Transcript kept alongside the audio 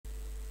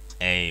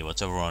Hey,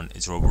 what's up everyone,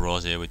 it's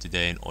Ross here with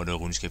today another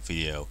RuneScape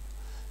video.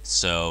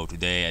 So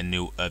today a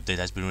new update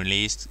has been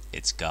released.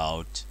 It's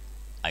called,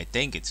 I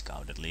think it's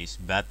called at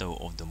least, Battle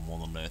of the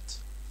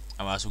Monolith.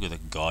 I'm also got a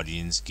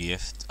Guardian's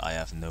Gift. I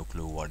have no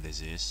clue what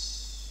this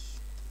is.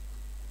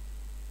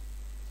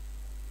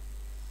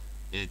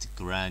 It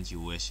grants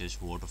you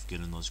wishes, Ward of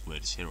Gillenon's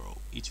greatest hero.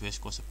 Each wish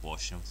costs a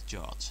portion of the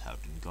charts held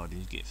in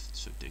Guardian's Gift,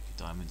 so take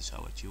your time and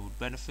decide what you would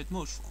benefit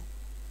most from.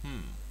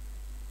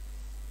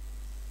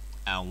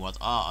 And what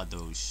are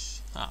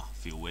those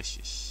few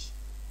wishes?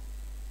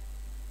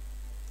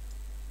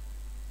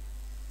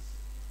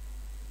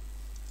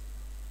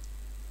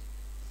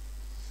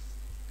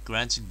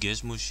 Grants a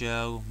Gizmo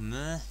show.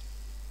 Meh.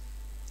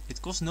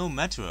 It costs no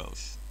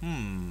metros.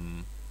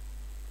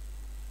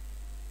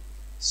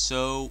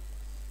 So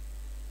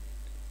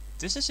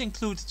this is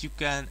included. You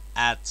can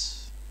add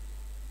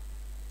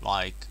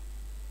like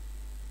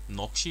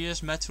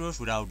noxious metros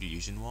without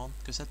using one,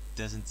 because that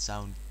doesn't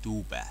sound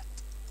too bad.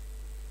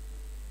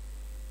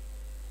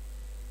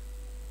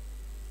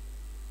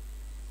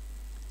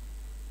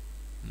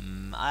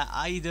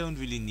 I don't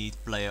really need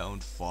player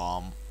owned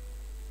farm.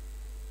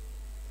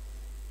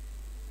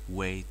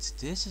 Wait,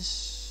 this is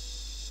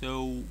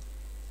so.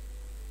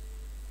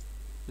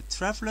 The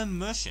traveler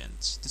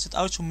merchant. Does it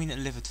also mean a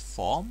livid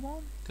farm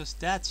one? Because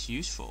that's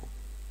useful.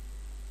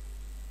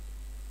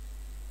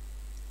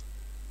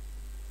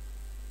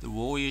 The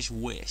warrior's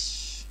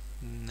wish.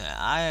 Nah,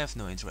 I have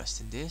no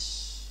interest in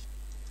this.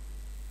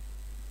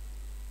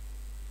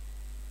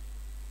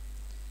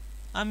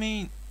 I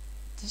mean,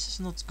 this is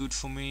not good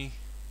for me.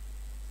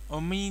 I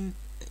mean,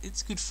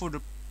 it's good for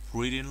the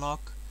breeding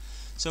luck.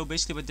 So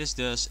basically what this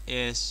does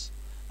is,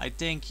 I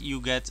think you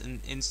get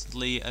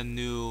instantly a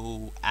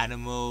new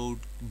animal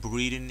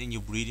breeding in your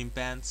breeding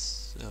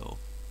pants. So,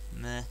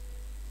 meh.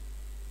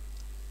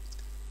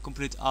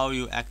 Complete all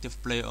your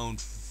active player owned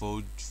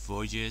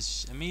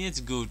voyages. I mean, it's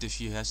good if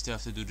you still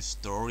have to do the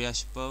story, I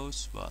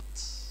suppose, but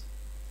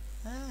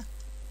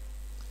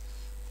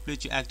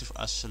complete your active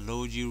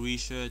astrology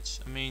research.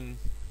 I mean,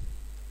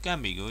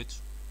 can be good.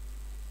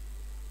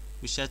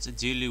 Resets a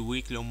daily,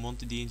 weekly or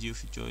monthly D&D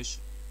of your choice.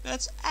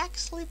 That's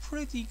actually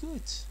pretty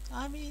good.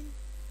 I mean,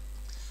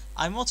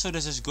 I'm not sure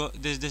this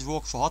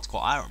works for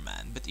Hardcore Iron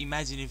Man, but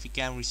imagine if you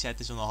can reset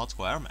this on a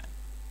Hardcore Iron Man.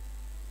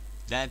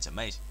 That's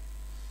amazing.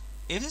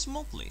 It is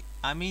monthly.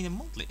 I mean, a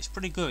monthly is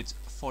pretty good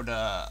for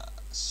the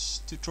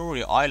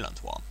tutorial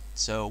island one,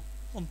 so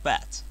not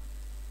bad.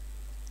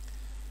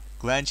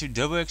 Grant you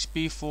double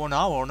XP for an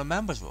hour on a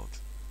members vote,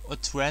 or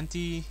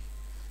 20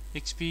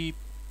 XP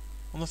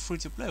on a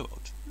free-to-play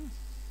vote.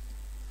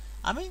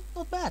 I mean,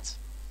 not bad.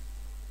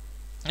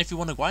 If you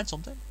want to grind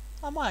something,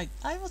 I'm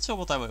not sure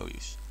what I will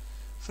use.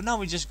 For now,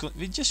 we're just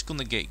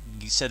gonna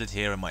set it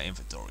here in my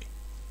inventory.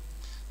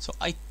 So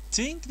I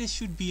think this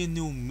should be a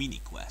new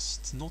mini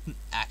quest, not an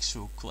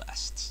actual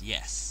quest.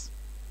 Yes.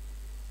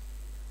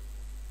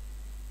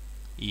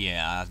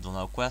 Yeah, I've done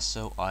our quest,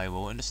 so I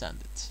will understand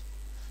it.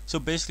 So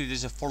basically, this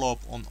is a follow-up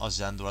on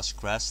Azandra's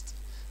quest.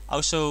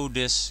 Also,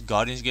 this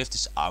Guardian's Gift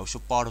is also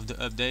part of the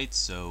update.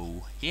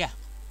 So yeah.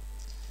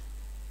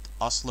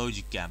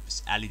 Astrology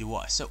Campus, Ali the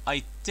Wise. So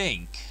I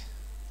think,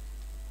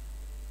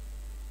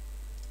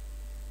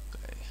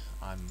 okay,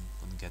 I'm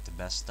gonna get the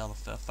best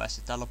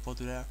faster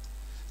teleporter there.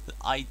 But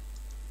I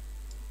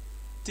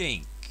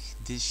think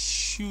this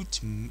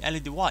shoot Ali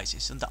the Wise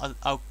is on the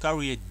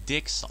Alcaria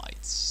dig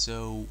site.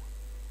 So,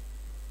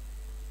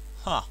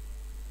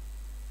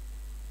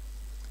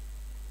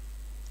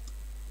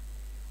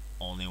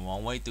 only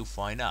one way to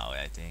find out,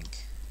 I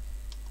think.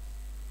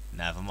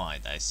 Never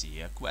mind, I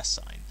see a quest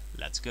sign.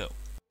 Let's go.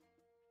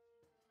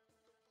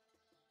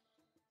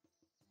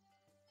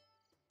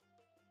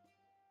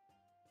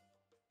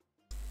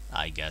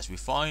 I guess we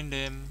find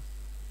him.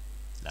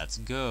 Let's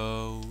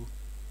go.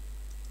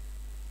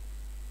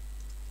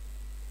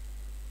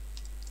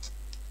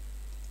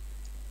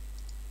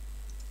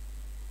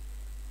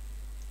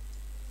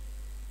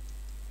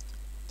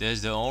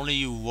 There's the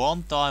only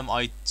one time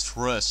I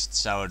trust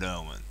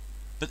Sourdoman.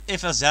 But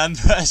if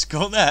Azandra is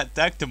gonna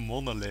attack the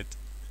monolith,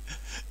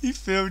 he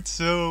failed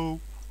so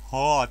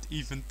hard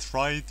even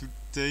trying to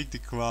take the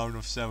crown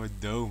of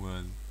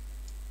Sourdoman.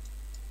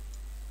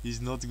 He's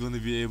not gonna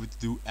be able to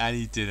do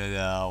anything at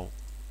all.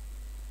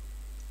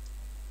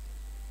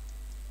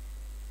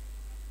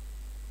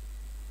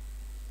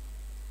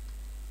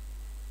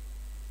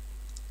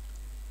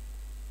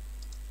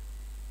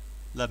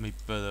 Let me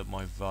put up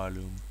my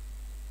volume.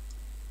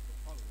 The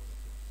followers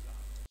of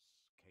Zarus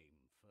came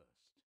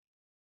first,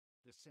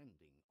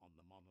 descending on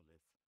the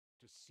monolith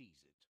to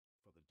seize it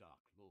for the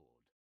Dark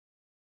Lord.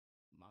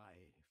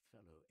 My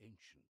fellow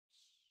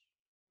ancients,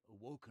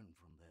 awoken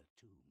from their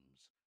tombs,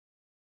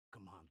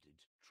 commanded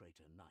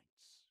traitor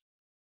knights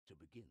to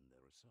begin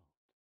their assault.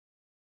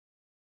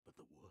 But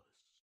the worst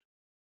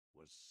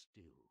was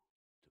still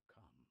to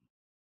come.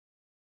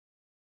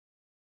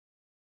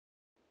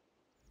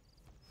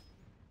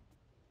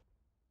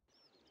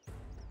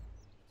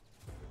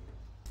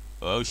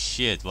 Oh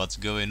shit, what's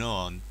going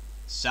on?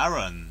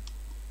 Saren!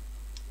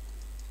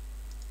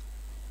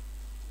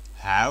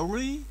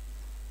 Harry?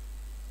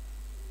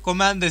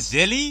 Commander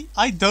Zilly?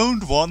 I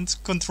don't want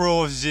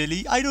control of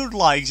Zilly. I don't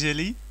like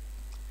Zilly.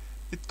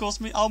 It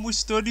cost me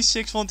almost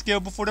 3600 kill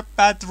before the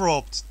pet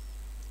dropped.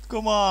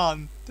 Come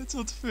on, that's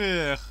not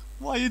fair.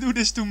 Why you do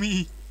this to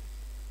me?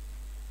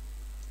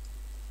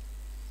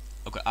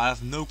 Okay, I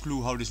have no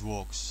clue how this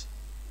works.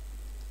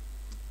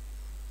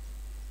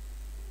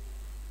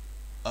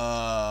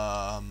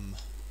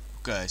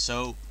 Okay,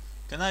 so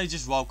can I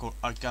just walk?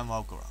 I can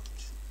walk around.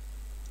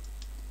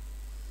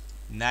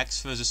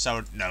 Next versus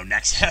Sour. No,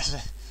 next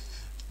has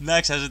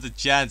next has the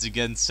chance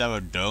against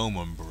Sourdough,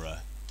 bruh.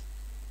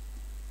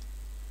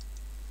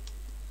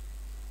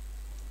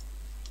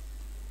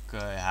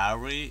 Okay,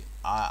 Harry.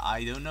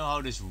 I don't know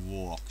how this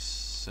works.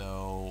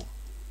 So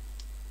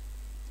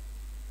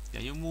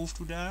can you move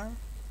to there?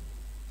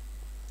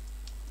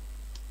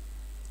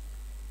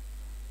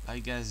 I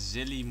guess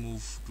Zilly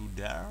moved to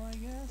there. I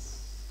guess.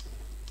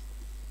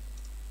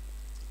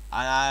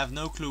 I have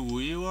no clue who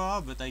you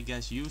are, but I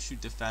guess you should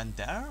defend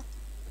there.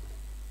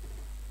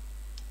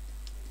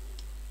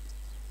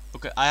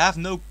 Okay, I have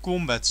no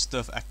combat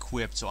stuff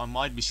equipped, so I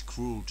might be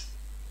screwed.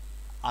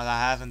 I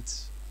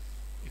haven't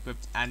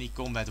equipped any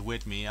combat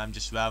with me. I'm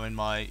just wearing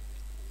my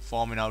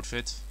farming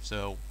outfit,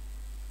 so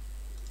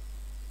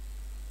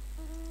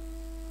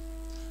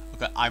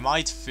okay, I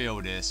might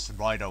fail this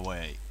right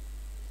away.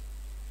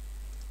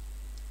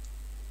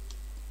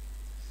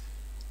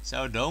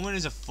 So Domin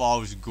is a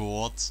false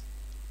god.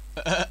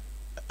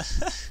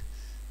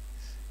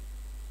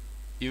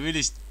 You're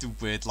really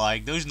stupid.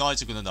 Like, those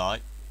knights are gonna die.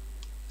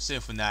 Same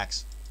for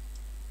Nax.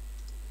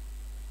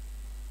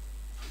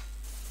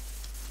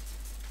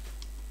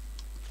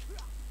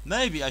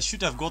 Maybe I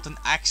should have gotten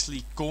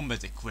actually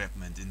combat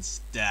equipment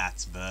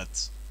instead,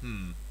 but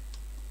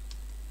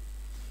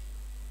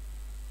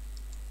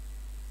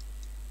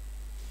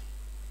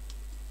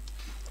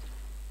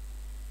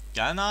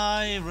Can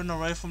I run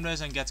away from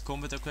this and get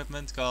combat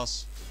equipment?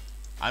 Cause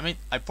I mean,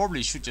 I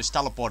probably should just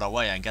teleport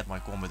away and get my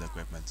combat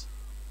equipment.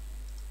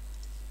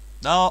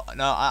 No,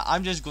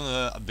 I'm just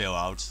gonna bail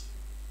out.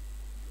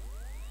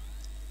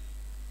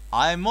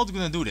 I'm not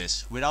gonna do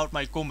this without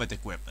my combat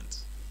equipment.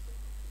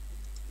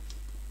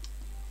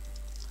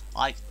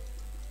 Like,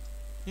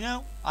 you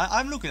know,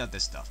 I'm looking at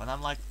this stuff and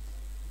I'm like,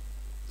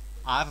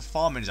 I have a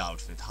farmer's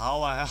outfit.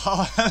 How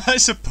am I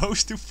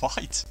supposed to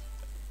fight?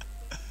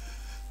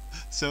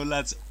 So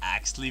let's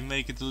actually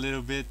make it a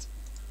little bit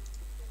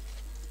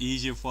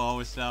easier for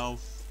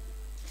ourselves.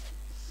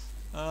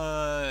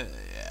 Yeah,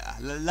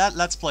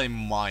 let's play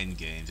mind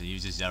games and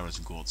use the Zera's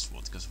God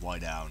Sword, because why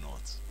the hell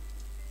not?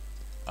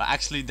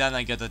 Actually, then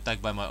I get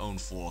attacked by my own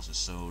forces,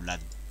 so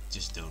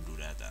just don't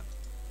do that then.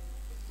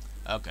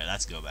 Okay,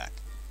 let's go back.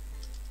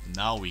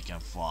 Now we can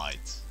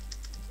fight.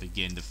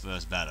 Begin the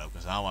first battle,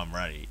 because now I'm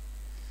ready.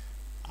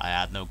 I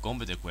had no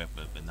combat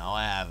equipment, but now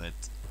I have it.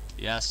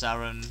 Yeah,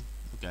 Saren.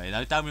 Okay,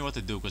 now tell me what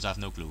to do, because I have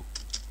no clue.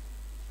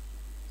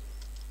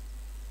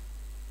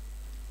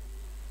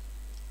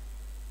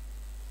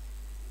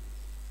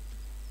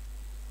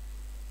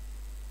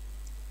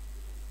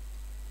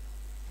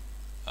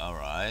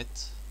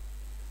 Alright.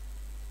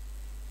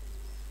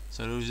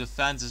 So those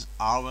defenses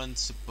aren't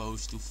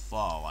supposed to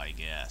fall, I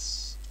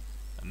guess.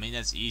 I mean,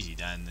 that's easy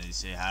then. They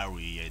say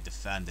Harry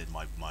defended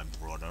my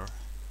brother.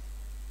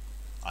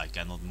 I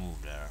cannot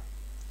move there.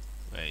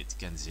 Wait,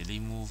 can Zilly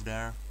move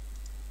there?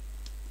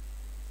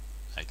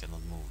 I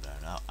cannot move there.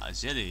 Now,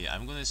 Zilly,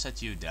 I'm gonna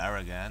set you there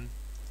again.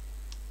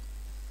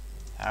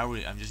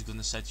 Harry, I'm just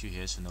gonna set you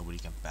here so nobody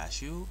can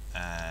pass you.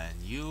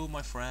 And you,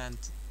 my friend,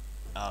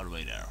 all the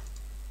way there.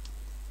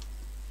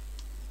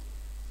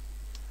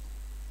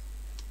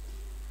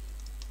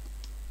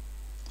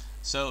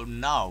 So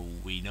now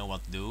we know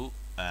what to do,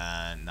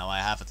 and now I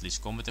have at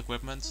least combat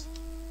equipment.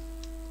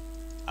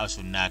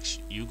 Also, Nax,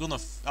 you're gonna.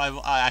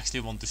 I actually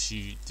want to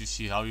see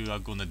how you are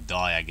gonna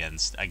die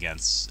against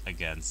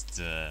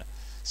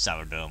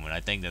Sourdough, and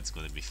I think that's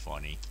gonna be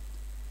funny.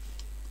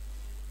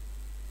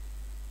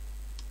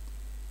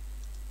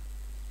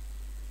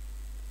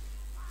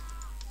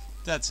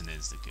 That's an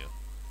insta kill.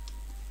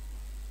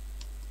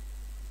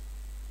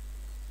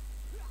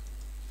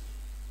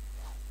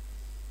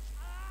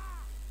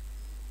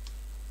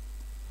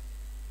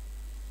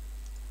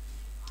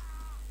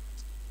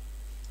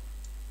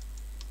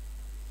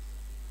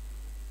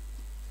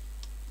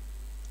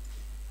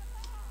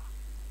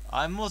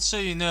 I'm not sure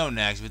you know,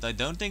 Nax, but I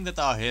don't think that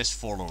are his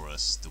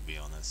followers, to be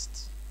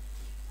honest.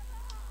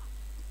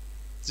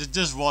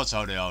 Just watch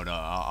how they are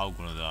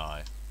gonna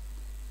die.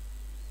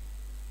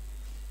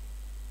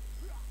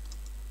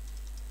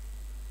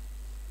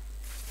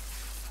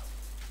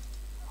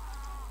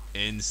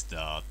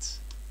 Insta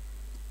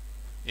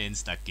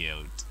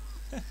killed.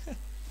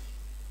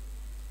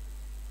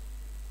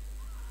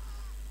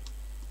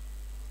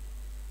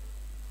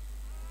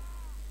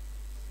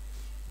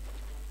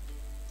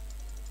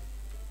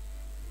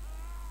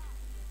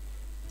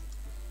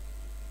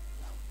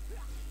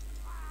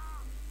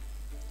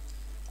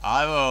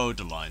 I wrote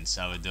the line,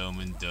 Sourdough,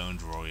 and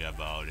don't worry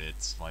about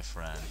it, my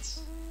friend.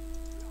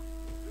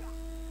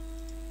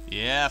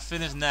 Yeah,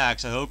 finish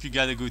next. I hope you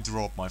get a good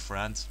drop, my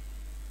friend.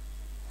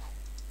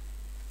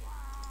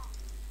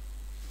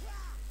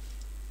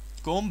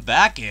 Come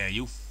back here,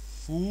 you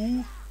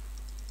fool.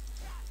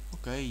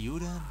 Okay, you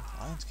then.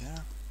 I don't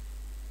care.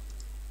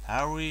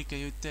 Harry, can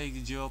you take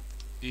the job?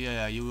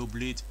 Yeah, you will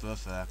bleed.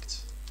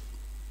 Perfect.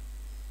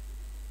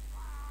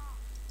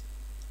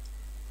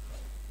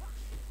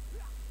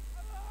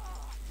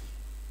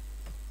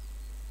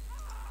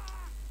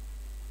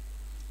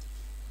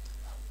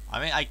 I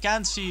mean, I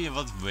can't see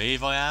what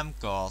wave I am,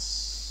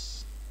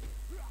 cause...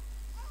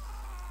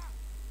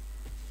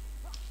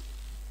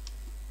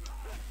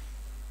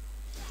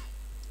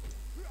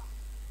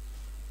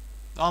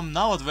 I'm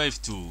now at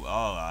wave 2,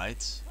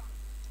 alright.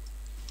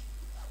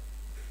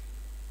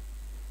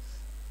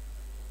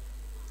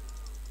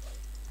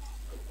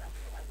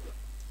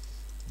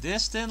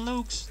 This then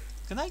looks...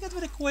 Can I get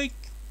with a quick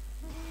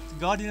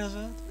Guardian as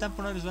well?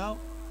 Temporary as well?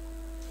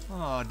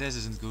 Oh, this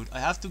isn't good.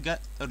 I have to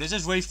get... Oh, this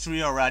is wave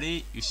 3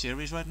 already. You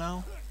serious right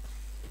now?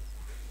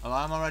 Oh,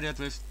 I'm already at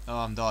wave... Oh,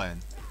 I'm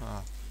dying.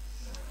 Huh.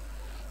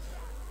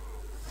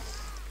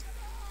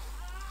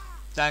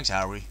 Thanks,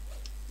 Harry.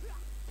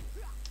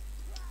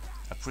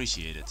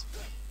 Appreciate it.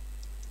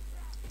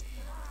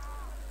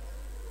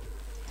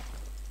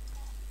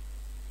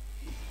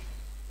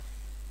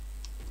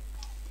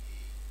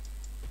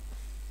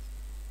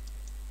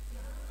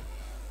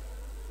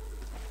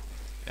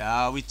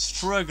 Yeah, we're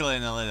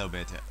struggling a little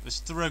bit. We're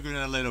struggling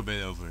a little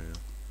bit over here.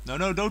 No,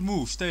 no, don't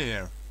move. Stay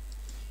here.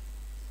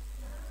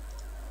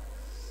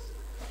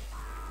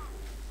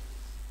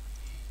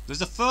 This is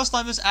the first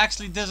time this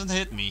actually doesn't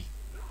hit me.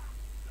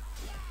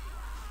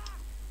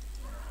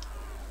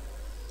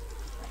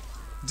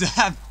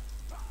 Damn.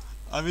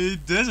 I mean,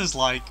 this is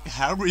like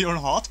Harry on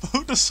hot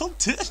mode or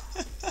something.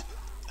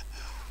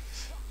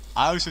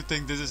 I also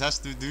think this has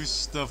to do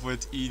stuff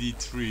with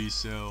ED3,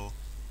 so...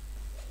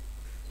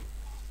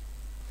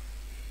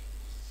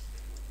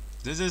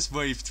 This is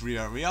wave 3,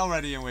 are we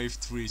already in wave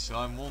 3, so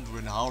I'm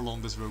wondering how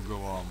long this will go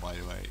on, by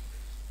the way.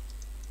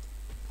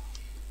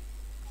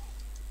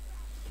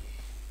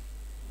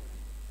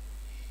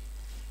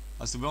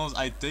 As to be honest,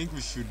 I think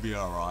we should be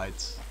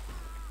alright.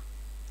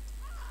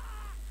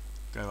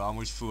 Okay, well, I'm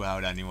with full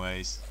out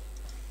anyways.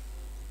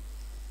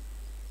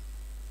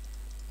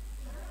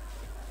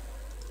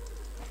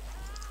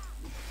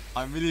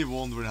 I'm really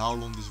wondering how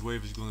long this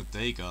wave is gonna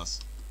take us.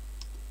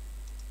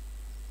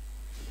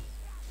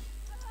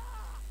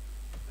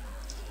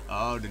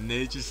 Oh, the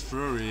nature's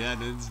furry, yeah,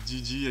 then it's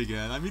GG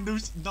again. I mean,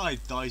 those knight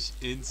dies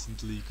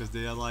instantly because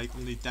they are like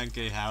only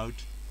 10k out.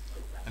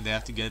 And they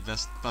have to get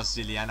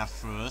Basiliana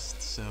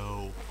first,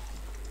 so...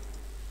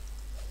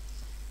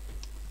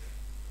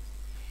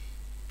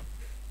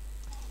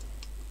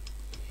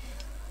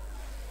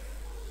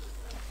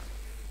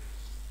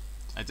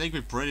 I think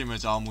we're pretty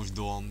much almost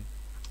done.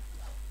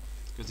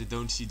 Because they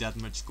don't see that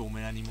much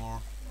coming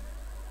anymore.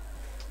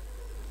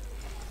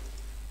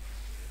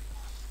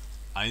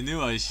 I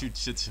knew I shoot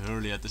shit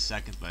early at the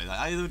second place.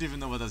 I don't even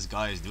know what this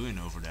guy is doing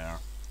over there.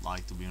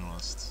 Like, to be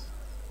honest.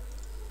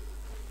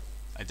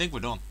 I think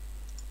we're done.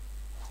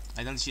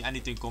 I don't see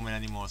anything coming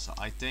anymore, so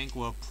I think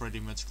we're pretty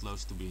much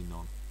close to being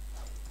done.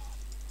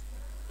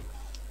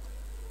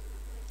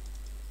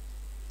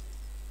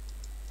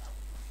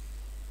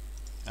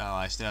 Oh,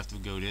 I still have to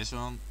go this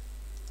one.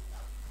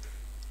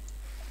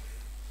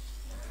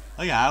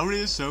 Like, Harry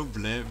is so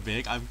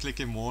big. I'm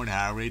clicking more on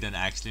Harry than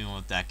actually on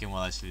attacking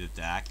while I should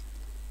attack.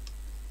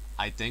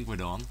 I think we're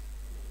done.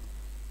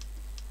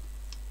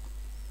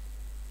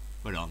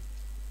 We're done.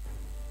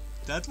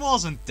 That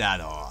wasn't that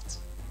hard.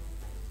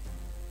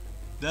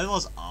 That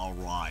was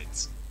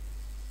alright.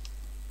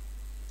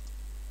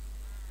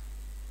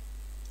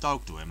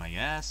 Talk to him, I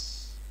guess.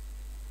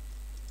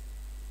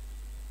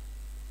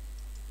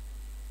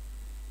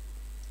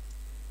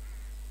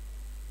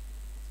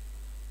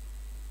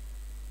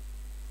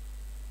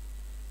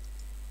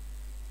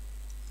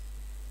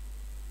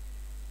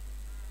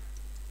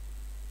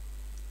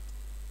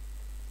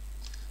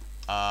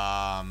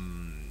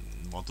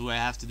 What do I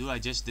have to do? I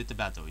just did the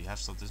battle. You have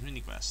stopped this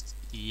mini quest.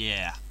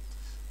 Yeah.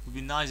 Would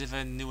be nice if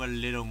I knew a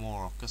little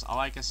more. Because all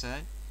I can say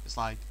is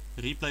like,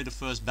 replay the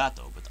first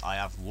battle. But I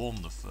have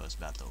won the first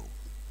battle.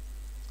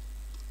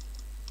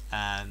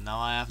 And now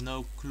I have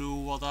no clue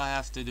what I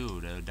have to do.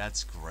 Though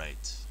that's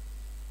great.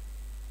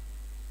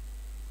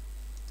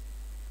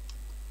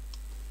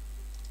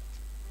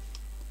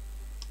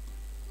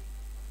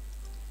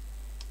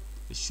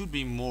 There should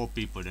be more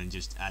people than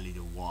just Ali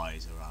the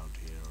Wise around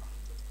here.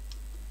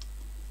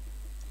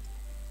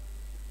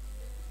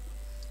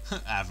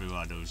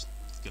 Everyone knows.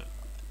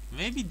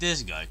 Maybe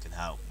this guy can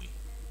help me.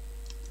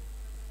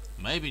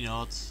 Maybe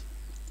not.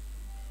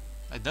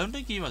 I don't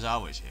think he was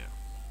always here.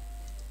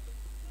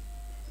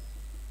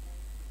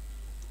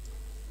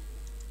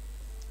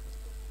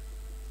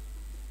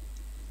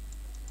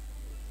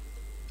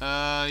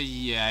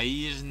 Yeah,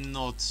 he is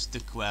not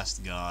the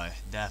quest guy.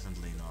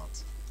 Definitely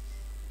not.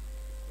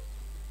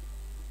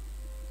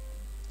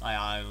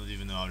 I don't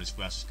even know how this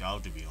quest is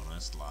called, to be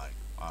honest. Like,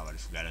 I already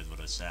forgot what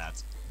I said.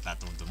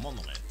 Battle of the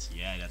Monolith.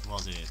 Yeah, that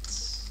was it.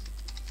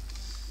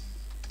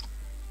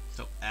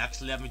 So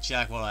actually let me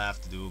check what I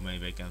have to do.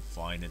 Maybe I can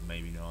find it,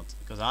 maybe not.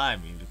 Because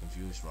I'm really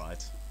confused,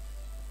 right?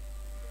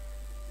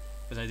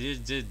 Because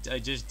I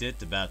just did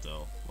the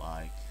battle.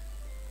 Like,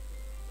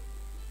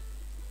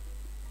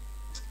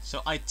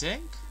 so I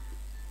think.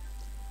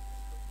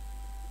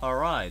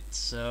 Alright,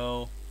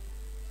 so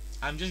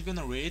I'm just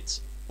gonna read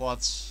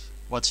what's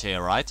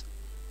here, right?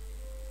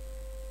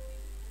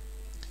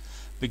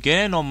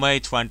 Beginning on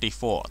May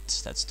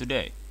 24th, that's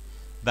today,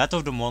 Battle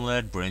of the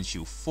Monolith brings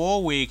you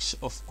 4 weeks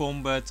of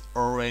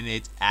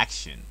combat-oriented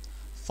action.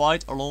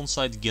 Fight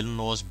alongside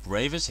Gilnor's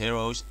bravest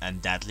heroes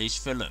and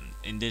deadliest villain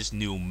in this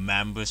new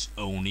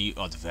members-only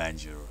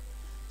adventure.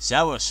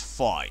 Zaurus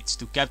fights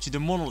to capture the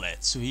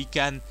Monolith so he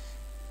can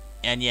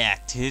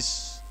enact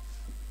his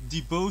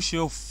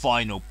Debosio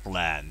final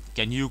plan.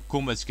 Can new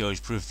combat skills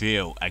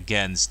prevail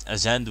against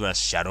Azendra's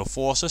shadow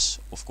forces?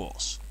 Of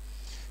course.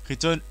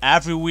 Return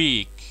every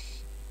week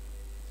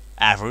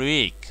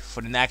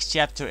for the next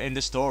chapter in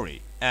the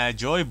story.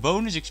 Enjoy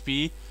bonus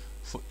XP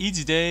for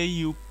each day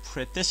you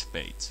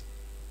participate.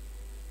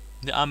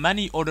 There are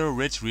many other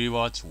rich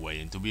rewards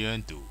waiting to be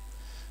earned too.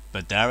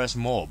 But there is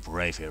more,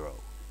 brave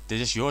hero. This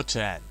is your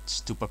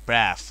chance to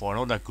prepare for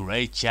another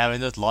great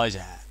challenge that lies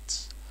ahead.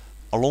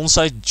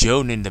 Alongside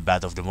Joan in the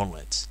Battle of the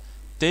Monolith,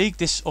 take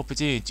this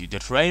opportunity to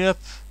train up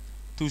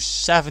to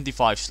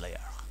 75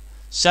 Slayer,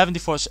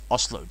 74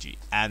 Astrology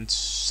and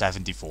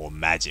 74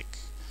 Magic.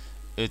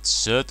 It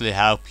certainly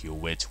help you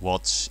with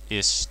what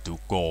is to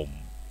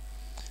come.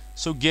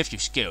 So give your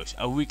skills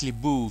a weekly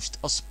boost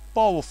as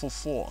powerful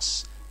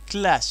force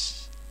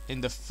clash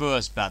in the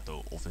first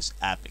battle of this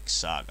epic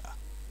saga.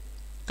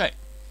 Okay.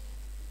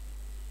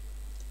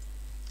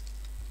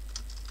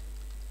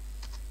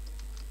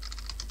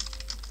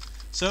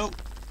 So,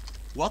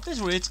 what this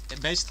reads,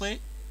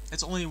 basically,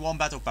 it's only one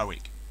battle per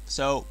week.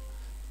 So,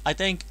 I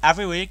think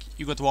every week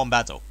you got one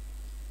battle.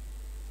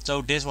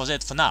 So this was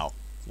it for now.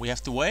 We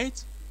have to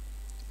wait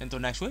until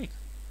next week.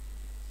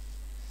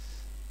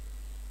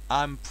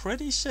 I'm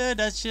pretty sure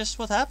that's just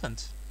what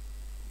happened.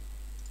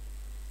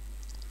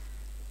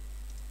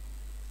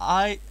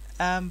 I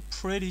am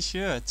pretty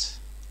sure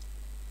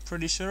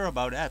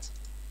about that.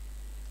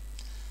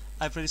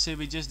 I'm pretty sure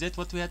we just did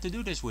what we had to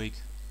do this week.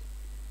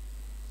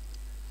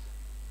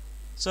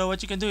 So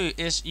what you can do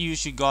is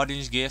use your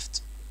Guardian's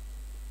Gift,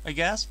 I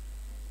guess.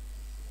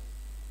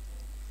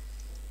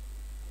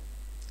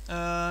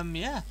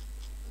 Yeah.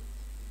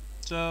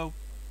 So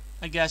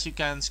I guess you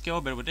can skill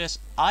a bit with this.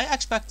 I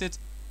expected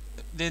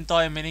the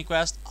entire mini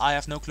quest. I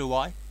have no clue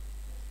why.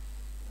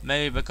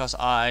 Maybe because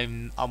I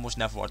almost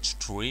never watch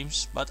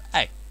streams, but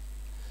hey,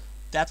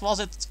 that was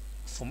it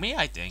for me,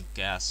 I think,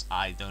 as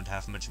I don't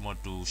have much more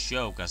to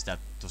show, because that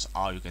was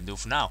all you can do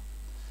for now.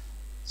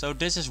 So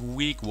this is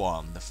week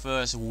 1, the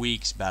first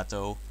week's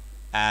battle,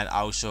 and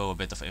also a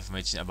bit of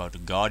information about the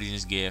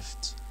Guardian's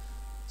Gift.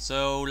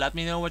 So let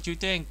me know what you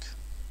think.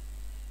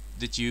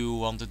 Did you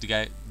wanted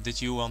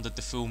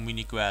the full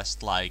mini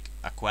quest, like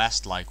a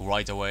quest like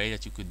right away,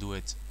 that you could do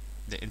it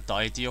the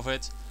entirety of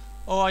it?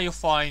 Or are you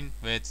fine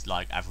with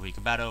like every week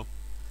a battle?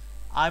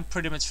 I'm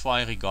pretty much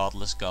fine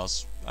regardless,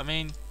 cause I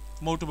mean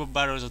multiple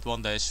battles at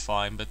one day is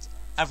fine, but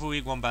every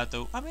week one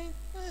battle, I mean,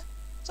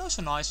 it's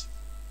also nice.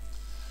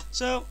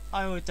 So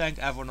I would thank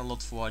everyone a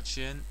lot for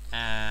watching,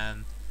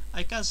 and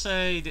I can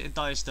say the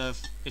entire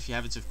stuff. If you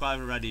haven't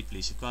subscribed already,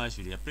 please subscribe,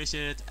 really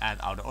appreciate it,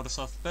 and all the other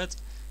stuff, but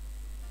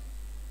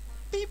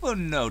people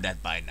know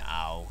that by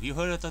now. You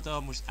heard it at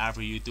almost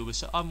every YouTuber,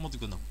 so I'm not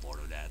gonna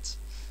bother that.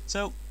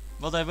 So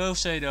what I will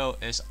say though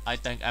is I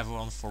thank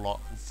everyone for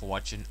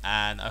watching,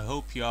 and I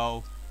hope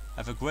y'all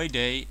have a great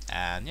day,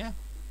 and yeah,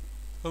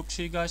 hope to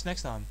see you guys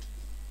next time.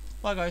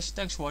 Bye guys,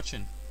 thanks for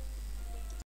watching.